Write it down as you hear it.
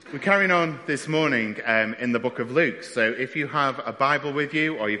We're carrying on this morning in the book of Luke. So if you have a Bible with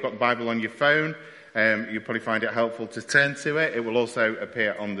you or you've got the Bible on your phone, you'll probably find it helpful to turn to it. It will also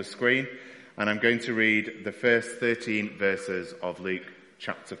appear on the screen. And I'm going to read the first 13 verses of Luke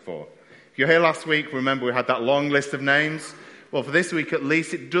chapter 4. If you're here last week, remember we had that long list of names. Well, for this week at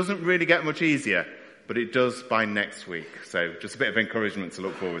least, it doesn't really get much easier, but it does by next week. So just a bit of encouragement to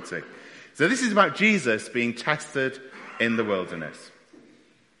look forward to. So this is about Jesus being tested in the wilderness.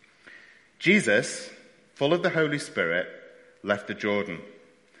 Jesus, full of the Holy Spirit, left the Jordan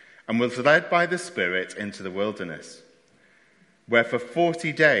and was led by the Spirit into the wilderness, where for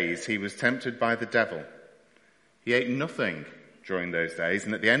 40 days he was tempted by the devil. He ate nothing during those days,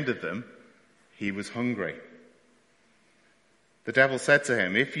 and at the end of them, he was hungry. The devil said to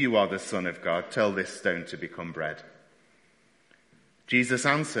him, "If you are the Son of God, tell this stone to become bread." Jesus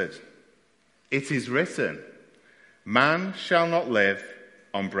answered, "It is written, man shall not live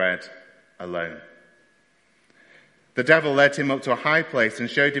on bread alone." The devil led him up to a high place and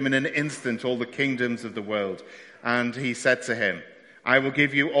showed him in an instant all the kingdoms of the world. And he said to him, "I will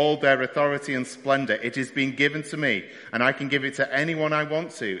give you all their authority and splendor. It has been given to me, and I can give it to anyone I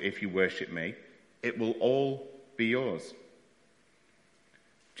want to. If you worship me, it will all be yours."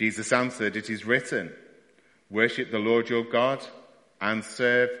 Jesus answered, "It is written, worship the Lord your God and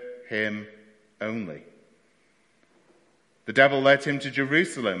serve him only." The devil led him to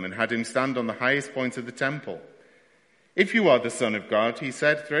Jerusalem and had him stand on the highest point of the temple. "If you are the Son of God," he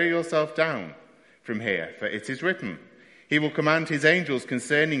said, "throw yourself down from here, for it is written, he will command his angels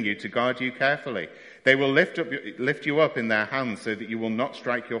concerning you to guard you carefully. They will lift you up in their hands so that you will not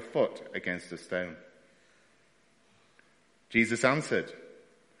strike your foot against a stone." Jesus answered,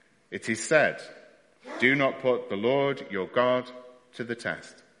 "It is said, do not put the Lord your God to the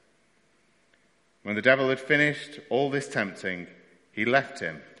test." When the devil had finished all this tempting, he left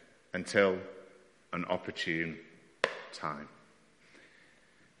him until an opportune time.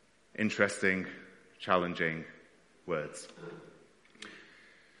 Interesting, challenging words.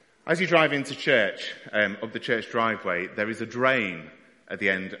 As you drive into church, up the church driveway, there is a drain at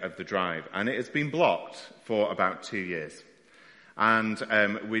the end of the drive, and it has been blocked for about 2 years. And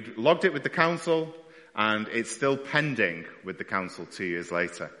we'd logged it with the council, and it's still pending with the council 2 years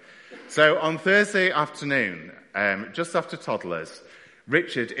later. So on Thursday afternoon, just after toddlers,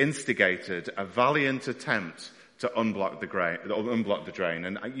 Richard instigated a valiant attempt to unblock the drain.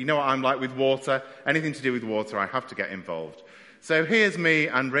 And you know what I'm like with water? Anything to do with water, I have to get involved. So here's me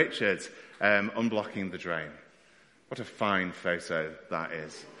and Richard unblocking the drain. What a fine photo that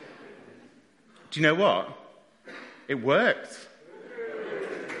is. Do you know what? It worked.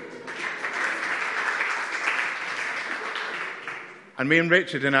 And me and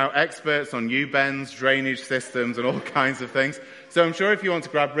Richard are now experts on U-bends, drainage systems, and all kinds of things. So I'm sure if you want to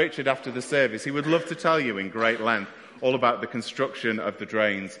grab Richard after the service, he would love to tell you in great length all about the construction of the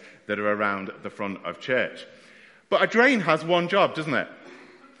drains that are around the front of church. But a drain has one job, doesn't it?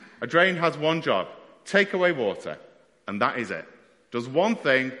 A drain has one job: take away water, and that is it. Does one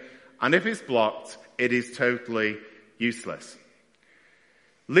thing, and if it's blocked, it is totally useless.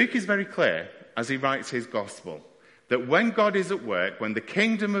 Luke is very clear as he writes his gospel that when God is at work, when the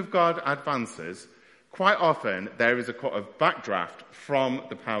kingdom of God advances, quite often there is a kind of backdraft from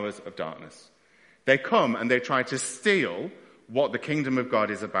the powers of darkness. They come and they try to steal what the kingdom of God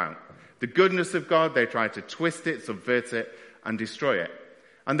is about. The goodness of God, they try to twist it, subvert it, and destroy it.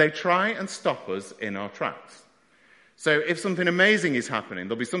 And they try and stop us in our tracks. So if something amazing is happening,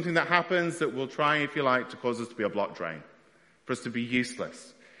 there'll be something that happens that will try, if you like, to cause us to be a blocked drain, for us to be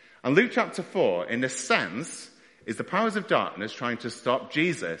useless. And Luke chapter 4, in a sense, is the powers of darkness trying to stop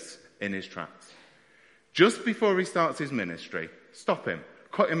Jesus in his tracks. Just before he starts his ministry, stop him,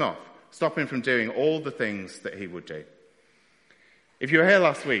 cut him off, stop him from doing all the things that he would do. If you were here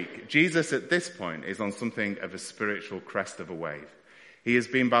last week, Jesus at this point is on something of a spiritual crest of a wave. He has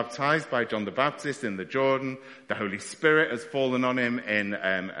been baptized by John the Baptist in the Jordan. The Holy Spirit has fallen on him in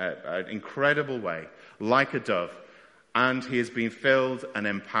an incredible way, like a dove, and he has been filled and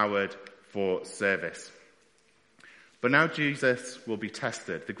empowered for service. But now Jesus will be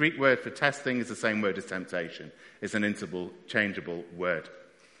tested. The Greek word for testing is the same word as temptation. It's an interchangeable word.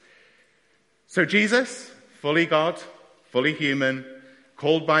 So Jesus, fully God, fully human,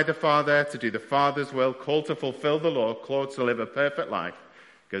 called by the Father to do the Father's will, called to fulfill the law, called to live a perfect life,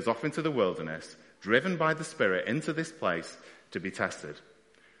 goes off into the wilderness, driven by the Spirit into this place to be tested.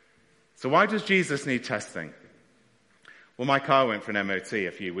 So why does Jesus need testing? Well, my car went for an MOT a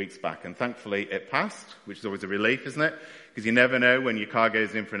few weeks back, and thankfully it passed, which is always a relief, isn't it? Because you never know when your car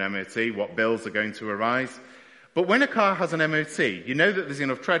goes in for an MOT what bills are going to arise. But when a car has an MOT, you know that there's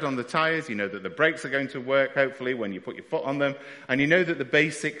enough tread on the tyres, you know that the brakes are going to work, hopefully, when you put your foot on them, and you know that the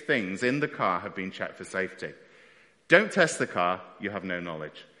basic things in the car have been checked for safety. Don't test the car, you have no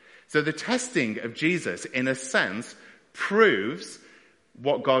knowledge. So the testing of Jesus, in a sense, proves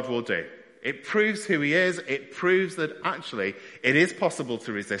what God will do. It proves who he is. It proves that actually it is possible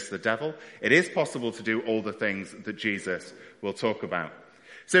to resist the devil. It is possible to do all the things that Jesus will talk about.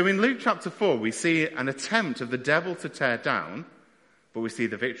 So in Luke chapter 4, we see an attempt of the devil to tear down, but we see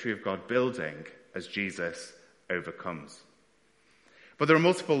the victory of God building as Jesus overcomes. But there are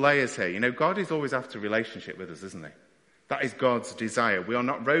multiple layers here. You know, God is always after relationship with us, isn't he? That is God's desire. We are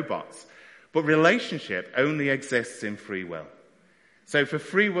not robots. But relationship only exists in free will. So for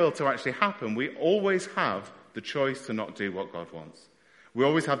free will to actually happen, we always have the choice to not do what God wants. We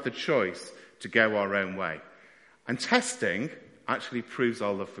always have the choice to go our own way. And testing actually proves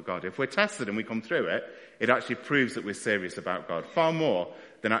our love for God. If we're tested and we come through it, it actually proves that we're serious about God, far more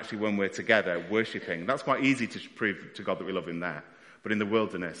than actually when we're together worshipping. That's quite easy to prove to God that we love him there. But in the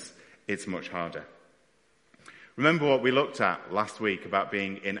wilderness, it's much harder. Remember what we looked at last week about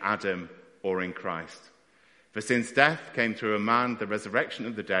being in Adam or in Christ. For since death came through a man, the resurrection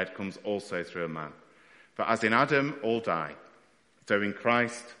of the dead comes also through a man. For as in Adam all die, so in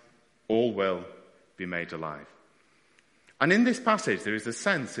Christ all will be made alive. And in this passage, there is a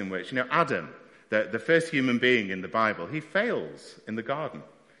sense in which, Adam, the first human being in the Bible, he fails in the garden.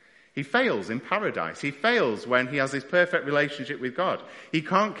 He fails in paradise. He fails when he has this perfect relationship with God. He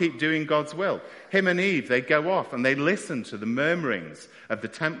can't keep doing God's will. Him and Eve, they go off and they listen to the murmurings of the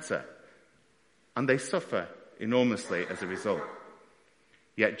tempter. And they suffer enormously as a result.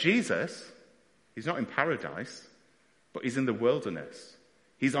 Yet Jesus, he's not in paradise, but he's in the wilderness.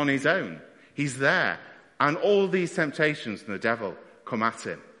 He's on his own. He's there. And all these temptations from the devil come at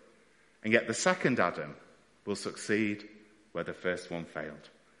him. And yet the second Adam will succeed where the first one failed.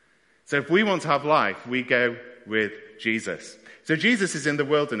 So if we want to have life, we go with Jesus. So Jesus is in the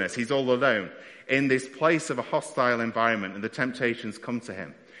wilderness. He's all alone in this place of a hostile environment, and the temptations come to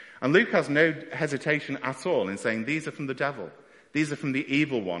him. And Luke has no hesitation at all in saying these are from the devil. These are from the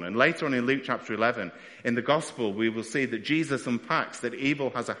evil one. And later on in Luke chapter 11, in the gospel, we will see that Jesus unpacks that evil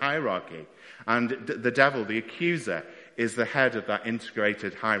has a hierarchy. And the devil, the accuser, is the head of that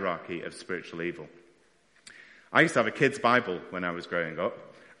integrated hierarchy of spiritual evil. I used to have a kid's Bible when I was growing up,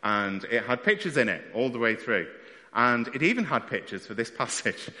 and it had pictures in it all the way through. And it even had pictures for this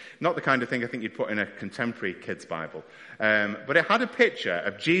passage. Not the kind of thing I think you'd put in a contemporary kid's Bible. But it had a picture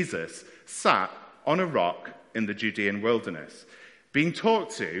of Jesus sat on a rock in the Judean wilderness, being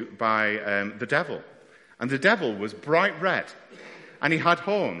talked to by the devil. And the devil was bright red, and he had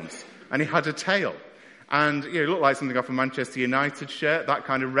horns, and he had a tail. And it looked like something off a Manchester United shirt, that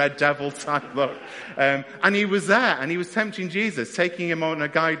kind of red devil type look. And he was there, and he was tempting Jesus, taking him on a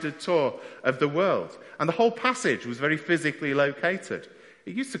guided tour of the world. And the whole passage was very physically located.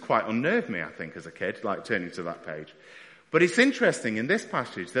 It used to quite unnerve me, I think, as a kid, like turning to that page. But it's interesting, in this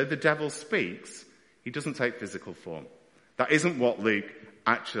passage, though the devil speaks, he doesn't take physical form. That isn't what Luke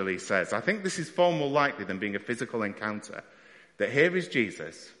actually says. I think this is far more likely than being a physical encounter. That here is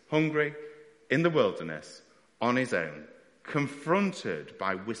Jesus, hungry, in the wilderness, on his own, confronted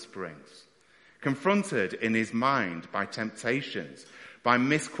by whisperings, confronted in his mind by temptations, by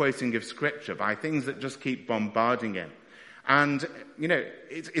misquoting of scripture, by things that just keep bombarding him. And,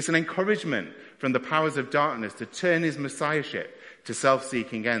 it's an encouragement from the powers of darkness to turn his messiahship to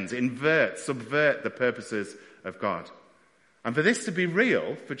self-seeking ends, subvert the purposes of God. And for this to be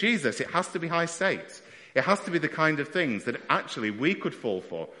real, for Jesus, it has to be high stakes. It has to be the kind of things that actually we could fall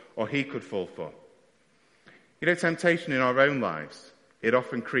for, or he could fall for. Temptation in our own lives, it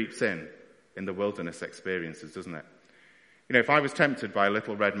often creeps in the wilderness experiences, doesn't it? If I was tempted by a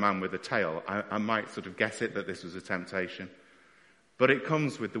little red man with a tail, I might sort of guess it that this was a temptation. But it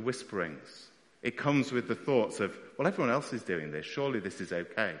comes with the whisperings. It comes with the thoughts of, well, everyone else is doing this. Surely this is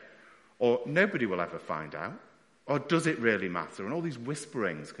okay. Or nobody will ever find out. Or does it really matter? And all these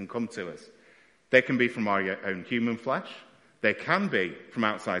whisperings can come to us. They can be from our own human flesh. They can be from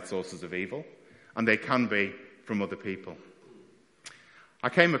outside sources of evil. And they can be from other people. I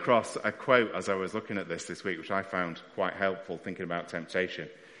came across a quote as I was looking at this week, which I found quite helpful thinking about temptation.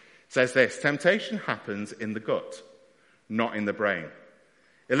 It says this: temptation happens in the gut, not in the brain,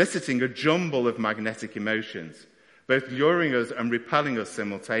 eliciting a jumble of magnetic emotions, both luring us and repelling us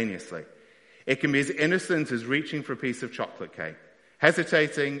simultaneously. It can be as innocent as reaching for a piece of chocolate cake,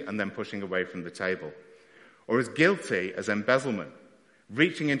 hesitating and then pushing away from the table, or as guilty as embezzlement,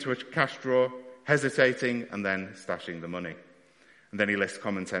 reaching into a cash drawer, hesitating and then stashing the money. And then he lists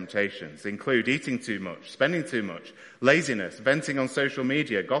common temptations. They include eating too much, spending too much, laziness, venting on social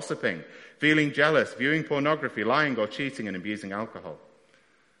media, gossiping, feeling jealous, viewing pornography, lying or cheating, and abusing alcohol.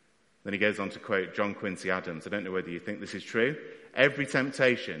 Then he goes on to quote John Quincy Adams. I don't know whether you think this is true. Every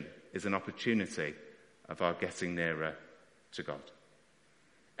temptation is an opportunity of our getting nearer to God.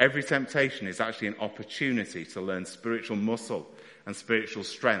 Every temptation is actually an opportunity to learn spiritual muscle and spiritual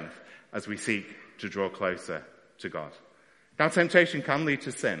strength as we seek to draw closer to God. Now, temptation can lead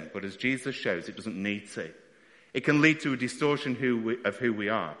to sin, but as Jesus shows, it doesn't need to. It can lead to a distortion of who we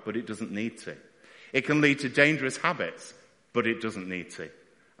are, but it doesn't need to. It can lead to dangerous habits, but it doesn't need to.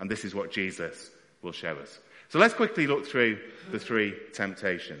 And this is what Jesus will show us. So let's quickly look through the three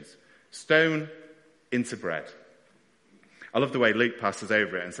temptations. Stone into bread. I love the way Luke passes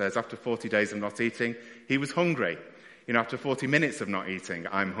over it and says, after 40 days of not eating, he was hungry. You know, after 40 minutes of not eating,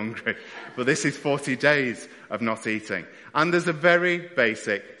 I'm hungry. But this is 40 days of not eating. And there's a very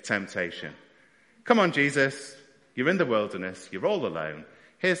basic temptation. Come on, Jesus, you're in the wilderness, you're all alone.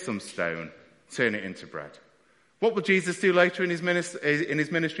 Here's some stone, turn it into bread. What will Jesus do later in his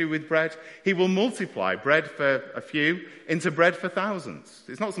ministry with bread? He will multiply bread for a few into bread for thousands.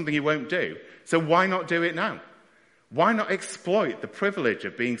 It's not something he won't do. So why not do it now? Why not exploit the privilege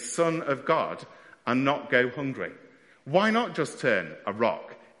of being Son of God and not go hungry? Why not just turn a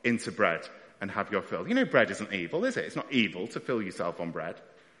rock into bread and have your fill? You know, bread isn't evil, is it? It's not evil to fill yourself on bread.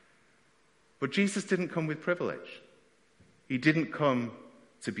 But Jesus didn't come with privilege. He didn't come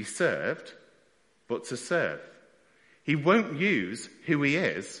to be served, but to serve. He won't use who he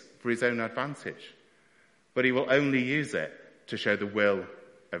is for his own advantage, but he will only use it to show the will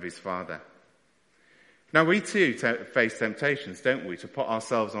of his Father. Now, we too face temptations, don't we, to put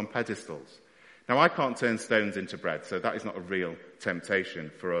ourselves on pedestals. Now, I can't turn stones into bread, so that is not a real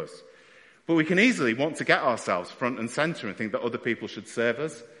temptation for us. But we can easily want to get ourselves front and centre and think that other people should serve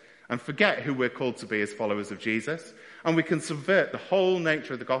us and forget who we're called to be as followers of Jesus. And we can subvert the whole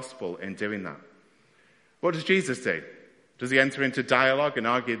nature of the gospel in doing that. What does Jesus do? Does he enter into dialogue and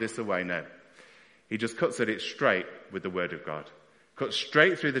argue this away? No. He just cuts at it straight with the word of God. Cuts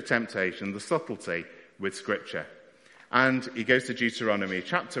straight through the temptation, the subtlety, with Scripture. And he goes to Deuteronomy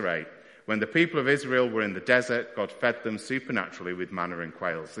chapter 8. When the people of Israel were in the desert, God fed them supernaturally with manna and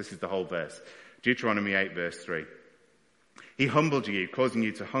quails. This is the whole verse. Deuteronomy 8 verse 3. He humbled you, causing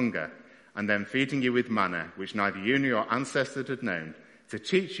you to hunger, and then feeding you with manna, which neither you nor your ancestors had known, to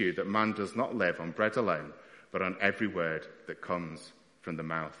teach you that man does not live on bread alone, but on every word that comes from the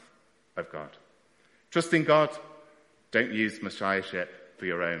mouth of God. Trust in God. Don't use messiahship for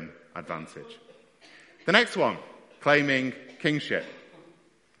your own advantage. The next one, claiming kingship.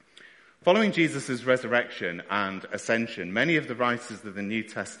 Following Jesus' resurrection and ascension, many of the writers of the New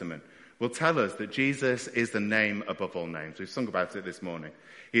Testament will tell us that Jesus is the name above all names. We've sung about it this morning.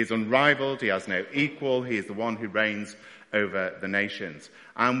 He is unrivaled. He has no equal. He is the one who reigns over the nations.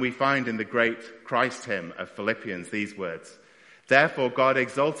 And we find in the great Christ hymn of Philippians these words, "Therefore God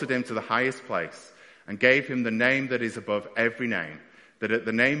exalted him to the highest place and gave him the name that is above every name, that at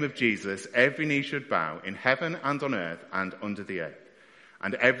the name of Jesus every knee should bow in heaven and on earth and under the earth,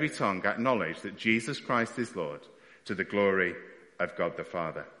 and every tongue acknowledge that Jesus Christ is Lord, to the glory of God the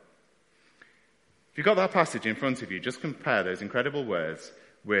Father." If you've got that passage in front of you, just compare those incredible words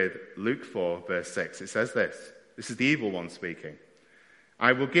with Luke 4, verse 6. It says this. This is the evil one speaking.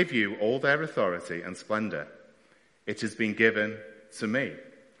 "I will give you all their authority and splendor. It has been given to me,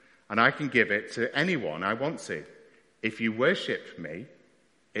 and I can give it to anyone I want to. If you worship me,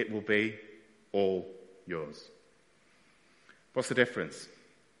 it will be all yours." What's the difference?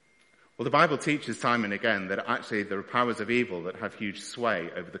 Well, the Bible teaches time and again that actually there are powers of evil that have huge sway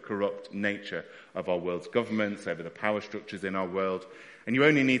over the corrupt nature of our world's governments, over the power structures in our world. And you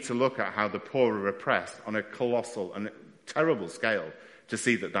only need to look at how the poor are oppressed on a colossal and terrible scale to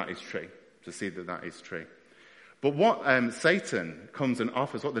see that that is true. But what Satan comes and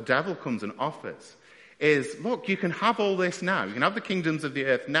offers, what the devil comes and offers, is, look, you can have all this now. You can have the kingdoms of the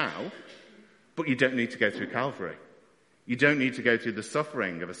earth now, but you don't need to go through Calvary. You don't need to go through the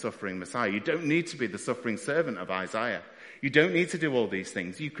suffering of a suffering Messiah. You don't need to be the suffering servant of Isaiah. You don't need to do all these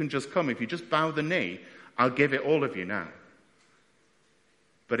things. You can just come. If you just bow the knee, I'll give it all of you now.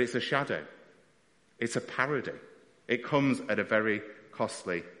 But it's a shadow. It's a parody. It comes at a very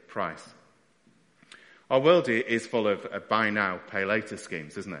costly price. Our world is full of buy now, pay later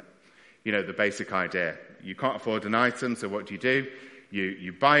schemes, isn't it? You know, the basic idea. You can't afford an item, so what do?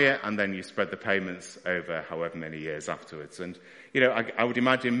 You buy it and then you spread the payments over however many years afterwards. And, you know, I would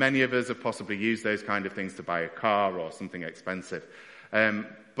imagine many of us have possibly used those kind of things to buy a car or something expensive.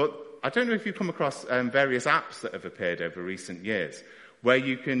 But I don't know if you've come across various apps that have appeared over recent years where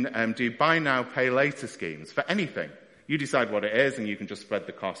you can do buy now, pay later schemes for anything. You decide what it is and you can just spread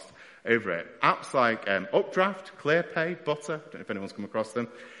the cost over it. Apps like Updraft, ClearPay, Butter, I don't know if anyone's come across them.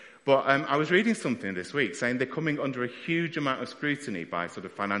 But I was reading something this week saying they're coming under a huge amount of scrutiny by sort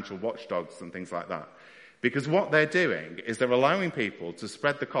of financial watchdogs and things like that. Because what they're doing is they're allowing people to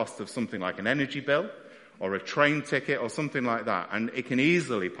spread the cost of something like an energy bill or a train ticket or something like that. And it can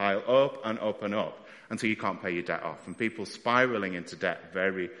easily pile up and up and up until you can't pay your debt off. And people spiraling into debt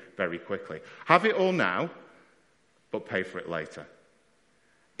very, very quickly. Have it all now, but pay for it later.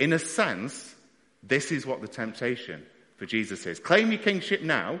 In a sense, this is what the temptation for Jesus is. Claim your kingship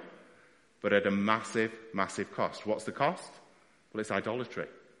now, but at a massive, massive cost. What's the cost? Well, it's idolatry.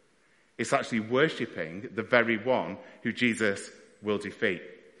 It's actually worshipping the very one who Jesus will defeat.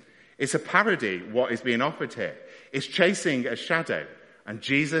 It's a parody, what is being offered here. It's chasing a shadow, and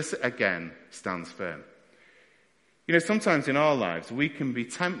Jesus again stands firm. You know, sometimes in our lives, we can be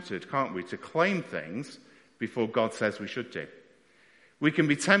tempted, can't we, to claim things before God says we should do. We can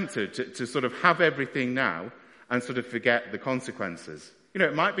be tempted to sort of have everything now and sort of forget the consequences. You know,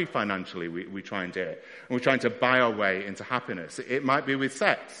 it might be financially we try and do it, and we're trying to buy our way into happiness. It might be with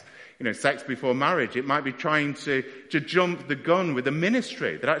sex. You know, sex before marriage. It might be trying to jump the gun with a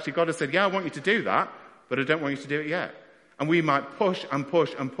ministry that actually God has said, yeah, I want you to do that, but I don't want you to do it yet. And we might push and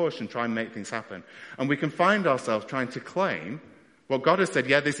push and push and try and make things happen. And we can find ourselves trying to claim what God has said,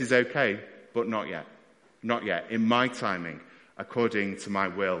 yeah, this is okay, but not yet. Not yet. In my timing, according to my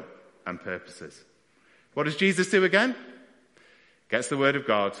will and purposes. What does Jesus do again? Gets the word of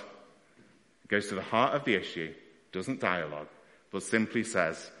God, goes to the heart of the issue, doesn't dialogue, but simply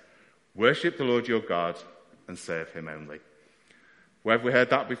says, worship the Lord your God and serve him only. Where have we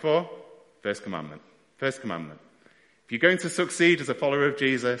heard that before? First commandment. First commandment. If you're going to succeed as a follower of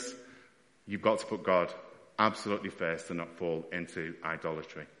Jesus, you've got to put God absolutely first and not fall into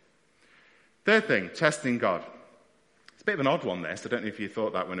idolatry. Third thing, testing God. It's a bit of an odd one, this. I don't know if you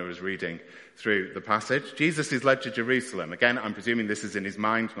thought that when I was reading through the passage. Jesus is led to Jerusalem. Again, I'm presuming this is in his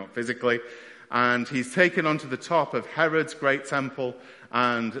mind, not physically. And he's taken onto the top of Herod's great temple,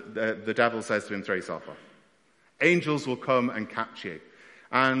 and the devil says to him, throw yourself off. Angels will come and catch you.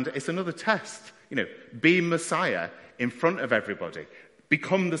 And it's another test. You know, be Messiah in front of everybody.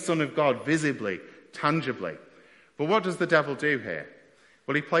 Become the Son of God visibly, tangibly. But what does the devil do here?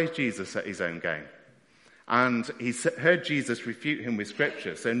 Well, he plays Jesus at his own game. And he's heard Jesus refute him with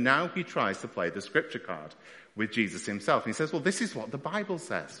Scripture. So now he tries to play the Scripture card with Jesus himself. And he says, well, this is what the Bible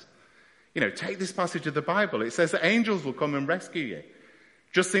says. You know, take this passage of the Bible. It says that angels will come and rescue you.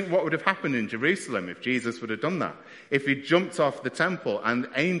 Just think what would have happened in Jerusalem if Jesus would have done that. If he jumped off the temple and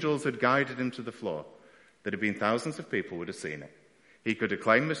angels had guided him to the floor, there'd have been thousands of people would have seen it. He could have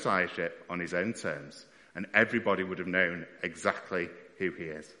claimed messiahship on his own terms, and everybody would have known exactly who he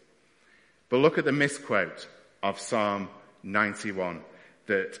is. But look at the misquote of Psalm 91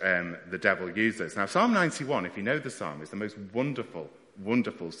 that the devil uses. Now, Psalm 91, if you know the psalm, is the most wonderful,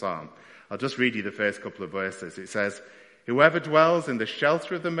 wonderful psalm. I'll just read you the first couple of verses. It says, whoever dwells in the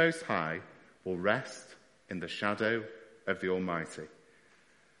shelter of the Most High will rest in the shadow of the Almighty.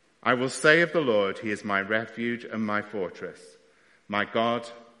 I will say of the Lord, he is my refuge and my fortress, my God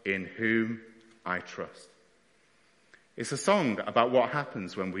in whom I trust. It's a song about what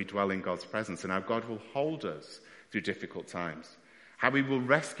happens when we dwell in God's presence and how God will hold us through difficult times. How he will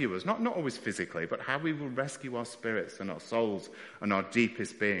rescue us, not always physically, but how he will rescue our spirits and our souls and our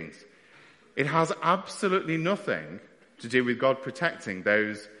deepest beings. It has absolutely nothing to do with God protecting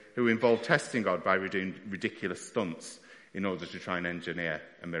those who involve testing God by doing ridiculous stunts in order to try and engineer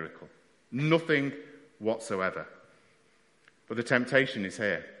a miracle. Nothing whatsoever. But the temptation is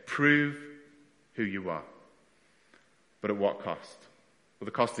here. Prove who you are. But at what cost? Well,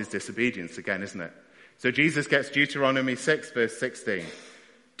 the cost is disobedience again, isn't it? So Jesus gets Deuteronomy 6, verse 16.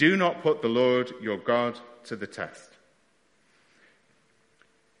 Do not put the Lord your God to the test.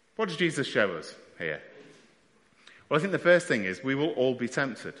 What does Jesus show us here? Well, I think the first thing is we will all be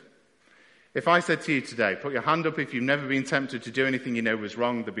tempted. If I said to you today, put your hand up if you've never been tempted to do anything you know was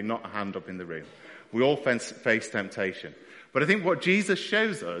wrong, there'd be not a hand up in the room. We all face temptation. But I think what Jesus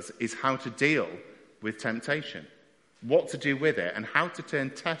shows us is how to deal with temptation, what to do with it, and how to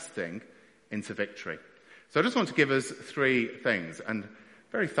turn testing into victory. So I just want to give us three things, and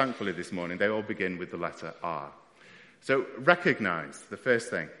very thankfully this morning, they all begin with the letter R. So recognize, the first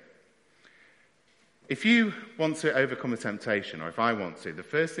thing. If you want to overcome a temptation, or if I want to, the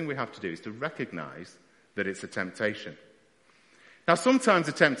first thing we have to do is to recognize that it's a temptation. Now, sometimes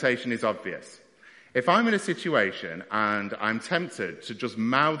a temptation is obvious. If I'm in a situation and I'm tempted to just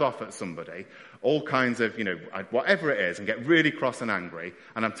mouth off at somebody, all kinds of, whatever it is, and get really cross and angry,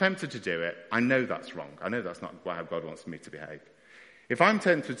 and I'm tempted to do it, I know that's wrong. I know that's not how God wants me to behave. If I'm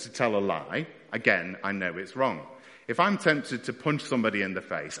tempted to tell a lie, again, I know it's wrong. If I'm tempted to punch somebody in the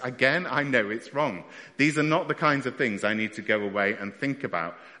face, again, I know it's wrong. These are not the kinds of things I need to go away and think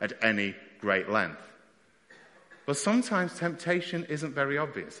about at any great length. But sometimes temptation isn't very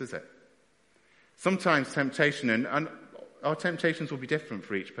obvious, is it? Sometimes temptation, and our temptations will be different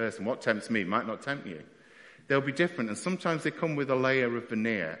for each person. What tempts me might not tempt you. They'll be different, and sometimes they come with a layer of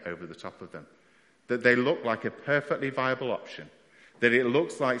veneer over the top of them. That they look like a perfectly viable option. That it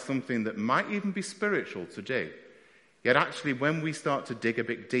looks like something that might even be spiritual to do. Yet actually, when we start to dig a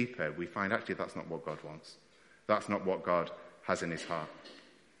bit deeper, we find actually that's not what God wants. That's not what God has in his heart.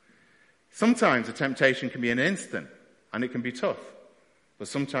 Sometimes a temptation can be an instant, and it can be tough. But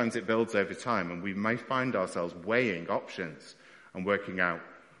sometimes it builds over time, and we may find ourselves weighing options and working out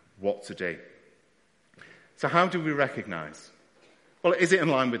what to do. So how do we recognize? Well, is it in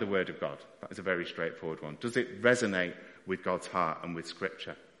line with the Word of God? That is a very straightforward one. Does it resonate with God's heart and with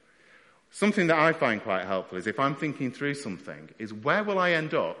Scripture? Something that I find quite helpful is if I'm thinking through something, is where will I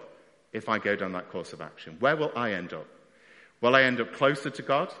end up if I go down that course of action? Where will I end up? Will I end up closer to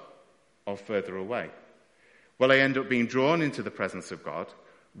God or further away? Will I end up being drawn into the presence of God?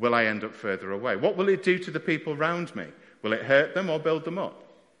 Will I end up further away? What will it do to the people around me? Will it hurt them or build them up?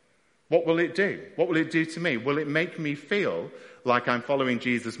 What will it do? What will it do to me? Will it make me feel like I'm following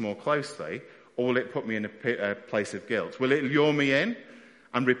Jesus more closely, or will it put me in a place of guilt? Will it lure me in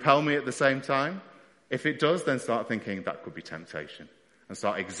and repel me at the same time? If it does, then start thinking that could be temptation and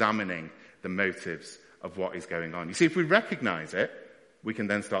start examining the motives of what is going on. You see, if we recognize it, we can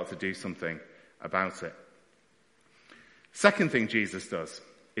then start to do something about it. Second thing Jesus does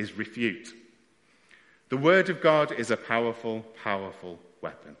is refute. The Word of God is a powerful, powerful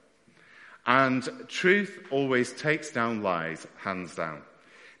weapon. And truth always takes down lies, hands down.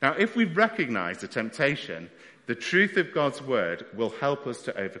 Now, if we recognize the temptation, the truth of God's Word will help us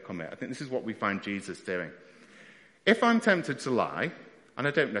to overcome it. I think this is what we find Jesus doing. If I'm tempted to lie, and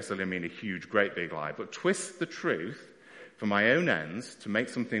I don't necessarily mean a huge, great big lie, but twist the truth for my own ends to make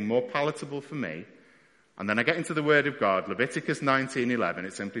something more palatable for me, and then I get into the Word of God, Leviticus 19:11,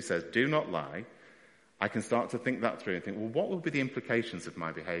 it simply says, do not lie. I can start to think that through and think, well, what will be the implications of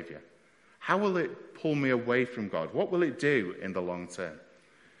my behavior? How will it pull me away from God? What will it do in the long term?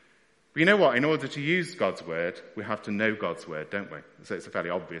 But you know what? In order to use God's Word, we have to know God's Word, don't we? So it's a fairly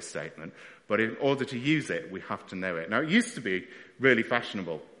obvious statement. But in order to use it, we have to know it. Now, it used to be really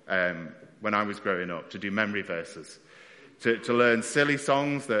fashionable when I was growing up to do memory verses. To learn silly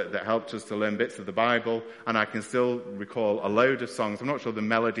songs that helped us to learn bits of the Bible, and I can still recall a load of songs. I'm not sure the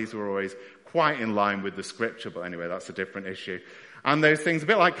melodies were always quite in line with the Scripture, but anyway, that's a different issue. And those things, a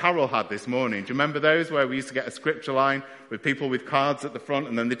bit like Carol had this morning. Do you remember those where we used to get a Scripture line with people with cards at the front,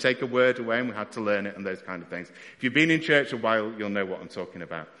 and then they take a word away and we had to learn it and those kind of things? If you've been in church a while, you'll know what I'm talking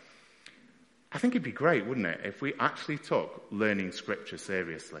about. I think it'd be great, wouldn't it, if we actually took learning Scripture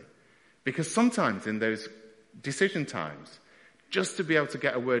seriously? Because sometimes in those decision times, just to be able to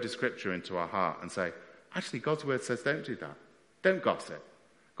get a word of Scripture into our heart and say, actually, God's Word says don't do that. Don't gossip.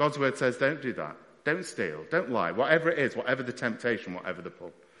 God's Word says don't do that. Don't steal. Don't lie. Whatever it is, whatever the temptation, whatever the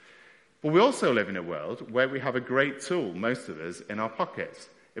pull. But we also live in a world where we have a great tool, most of us, in our pockets,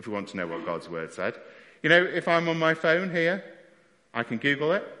 if we want to know what God's Word said. You know, if I'm on my phone here, I can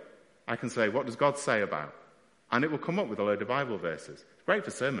Google it. I can say, what does God say about? And it will come up with a load of Bible verses. Great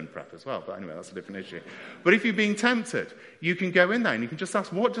for sermon prep as well, but anyway, that's a different issue. But if you're being tempted, you can go in there and you can just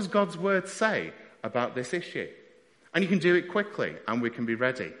ask, what does God's Word say about this issue? And you can do it quickly, and we can be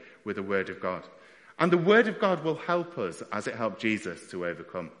ready with the Word of God. And the Word of God will help us as it helped Jesus to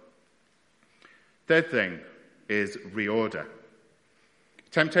overcome. Third thing is reorder.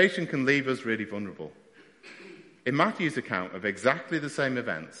 Temptation can leave us really vulnerable. In Matthew's account of exactly the same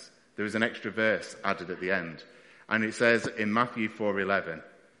events, there is an extra verse added at the end. And it says in Matthew 4:11,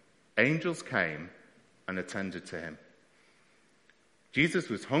 angels came and attended to him. Jesus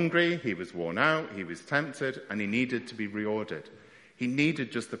was hungry, he was worn out, he was tempted, and he needed to be reordered. He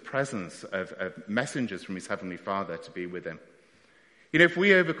needed just the presence of messengers from his heavenly Father to be with him. You know, if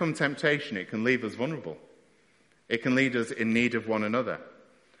we overcome temptation, it can leave us vulnerable. It can lead us in need of one another.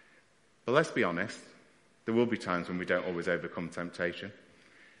 But let's be honest, there will be times when we don't always overcome temptation.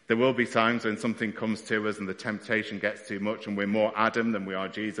 There will be times when something comes to us and the temptation gets too much and we're more Adam than we are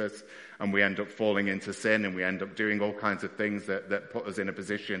Jesus, and we end up falling into sin and we end up doing all kinds of things that put us in a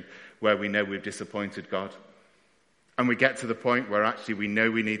position where we know we've disappointed God. And we get to the point where actually we know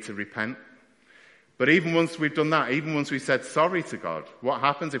we need to repent. But even once we've done that, even once we've said sorry to God, what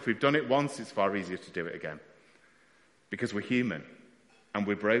happens if we've done it once? It's far easier to do it again. Because we're human, and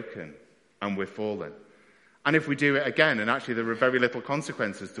we're broken, and we're fallen. And if we do it again, and actually there are very little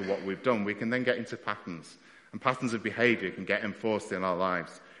consequences to what we've done, we can then get into patterns. And patterns of behavior can get enforced in our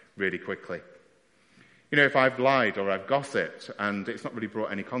lives really quickly. You know, if I've lied or I've gossiped and it's not really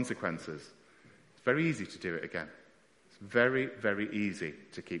brought any consequences, it's very easy to do it again. It's very, very easy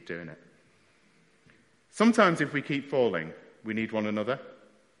to keep doing it. Sometimes if we keep falling, we need one another.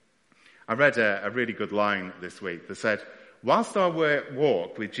 I read a really good line this week that said, whilst our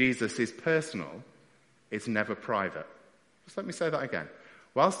walk with Jesus is personal, it's never private. Just let me say that again.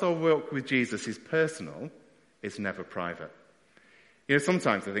 Whilst our walk with Jesus is personal, it's never private. You know,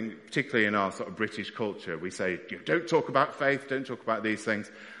 sometimes I think, particularly in our sort of British culture, we say, don't talk about faith, don't talk about these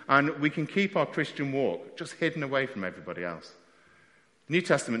things. And we can keep our Christian walk just hidden away from everybody else. The New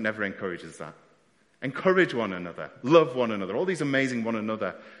Testament never encourages that. Encourage one another, love one another, all these amazing one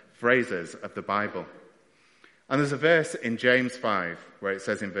another phrases of the Bible. And there's a verse in James 5 where it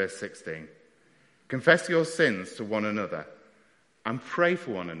says in verse 16, confess your sins to one another and pray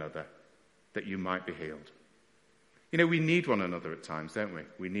for one another that you might be healed. You know, we need one another at times, don't we?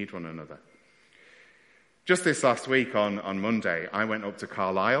 We need one another. Just this last week on Monday, I went up to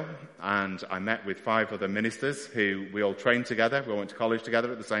Carlisle and I met with 5 other ministers who we all trained together. We all went to college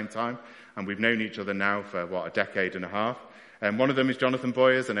together at the same time, and we've known each other now for, a decade and a half. And one of them is Jonathan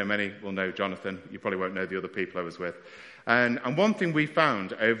Boyers. I know many will know Jonathan. You probably won't know the other people I was with. And one thing we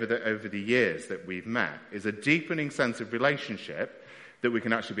found over the years that we've met is a deepening sense of relationship that we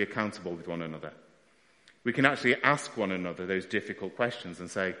can actually be accountable with one another. We can actually ask one another those difficult questions and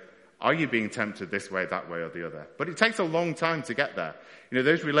say, are you being tempted this way, that way, or the other? But it takes a long time to get there. You know,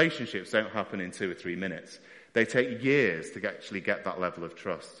 those relationships don't happen in 2 or 3 minutes. They take years to actually get that level of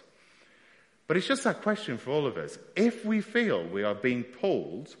trust. But it's just that question for all of us. If we feel we are being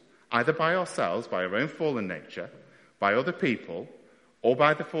pulled, either by ourselves, by our own fallen nature, by other people, or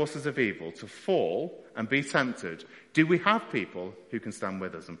by the forces of evil, to fall and be tempted, do we have people who can stand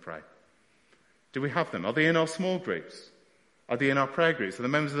with us and pray? Do we have them? Are they in our small groups? Are they in our prayer groups? Are the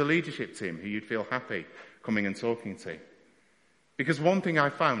members of the leadership team who you'd feel happy coming and talking to? Because one thing I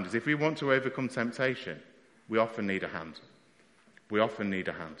found is if we want to overcome temptation, we often need a hand. We often need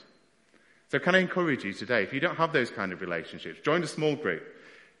a hand. So can I encourage you today, if you don't have those kind of relationships, join a small group.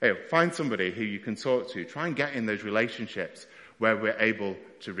 Find somebody who you can talk to. Try and get in those relationships where we're able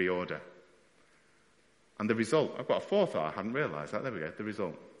to reorder. And the result, I've got a 4th I hadn't realised that. There we go, the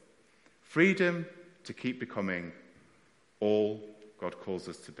result. Freedom to keep becoming all God calls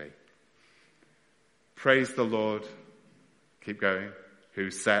us to be. Praise the Lord, keep going,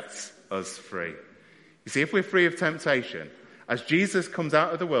 who sets us free. You see, if we're free of temptation, as Jesus comes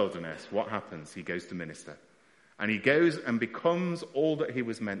out of the wilderness, what happens? He goes to minister. And he goes and becomes all that he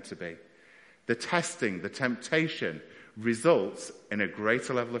was meant to be. The testing, the temptation results in a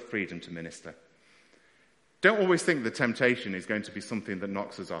greater level of freedom to minister. Don't always think the temptation is going to be something that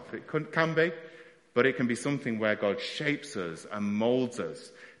knocks us off. It can be. But it can be something where God shapes us and molds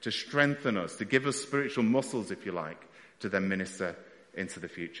us to strengthen us, to give us spiritual muscles, if you like, to then minister into the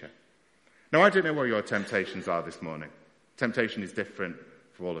future. Now, I don't know where your temptations are this morning. Temptation is different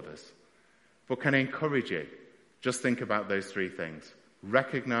for all of us. But can I encourage you? Just think about those 3 things.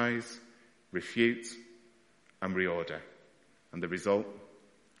 Recognize, refute, and reorder. And the result,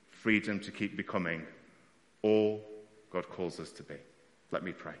 freedom to keep becoming all God calls us to be. Let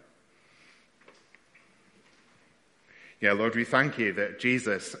me pray. Yeah, Lord, we thank you that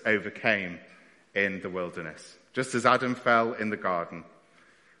Jesus overcame in the wilderness. Just as Adam fell in the garden,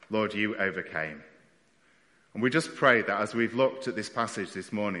 Lord, you overcame. And we just pray that as we've looked at this passage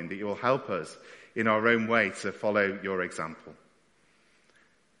this morning, that you will help us in our own way to follow your example.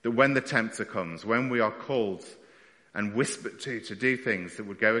 That when the tempter comes, when we are called and whispered to do things that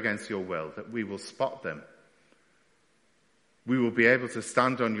would go against your will, that we will spot them. We will be able to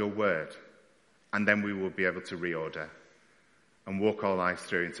stand on your word, and then we will be able to reorder and walk our lives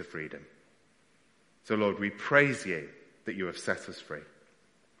through into freedom. So, Lord, we praise you that you have set us free.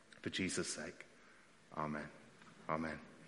 For Jesus' sake. Amen. Amen.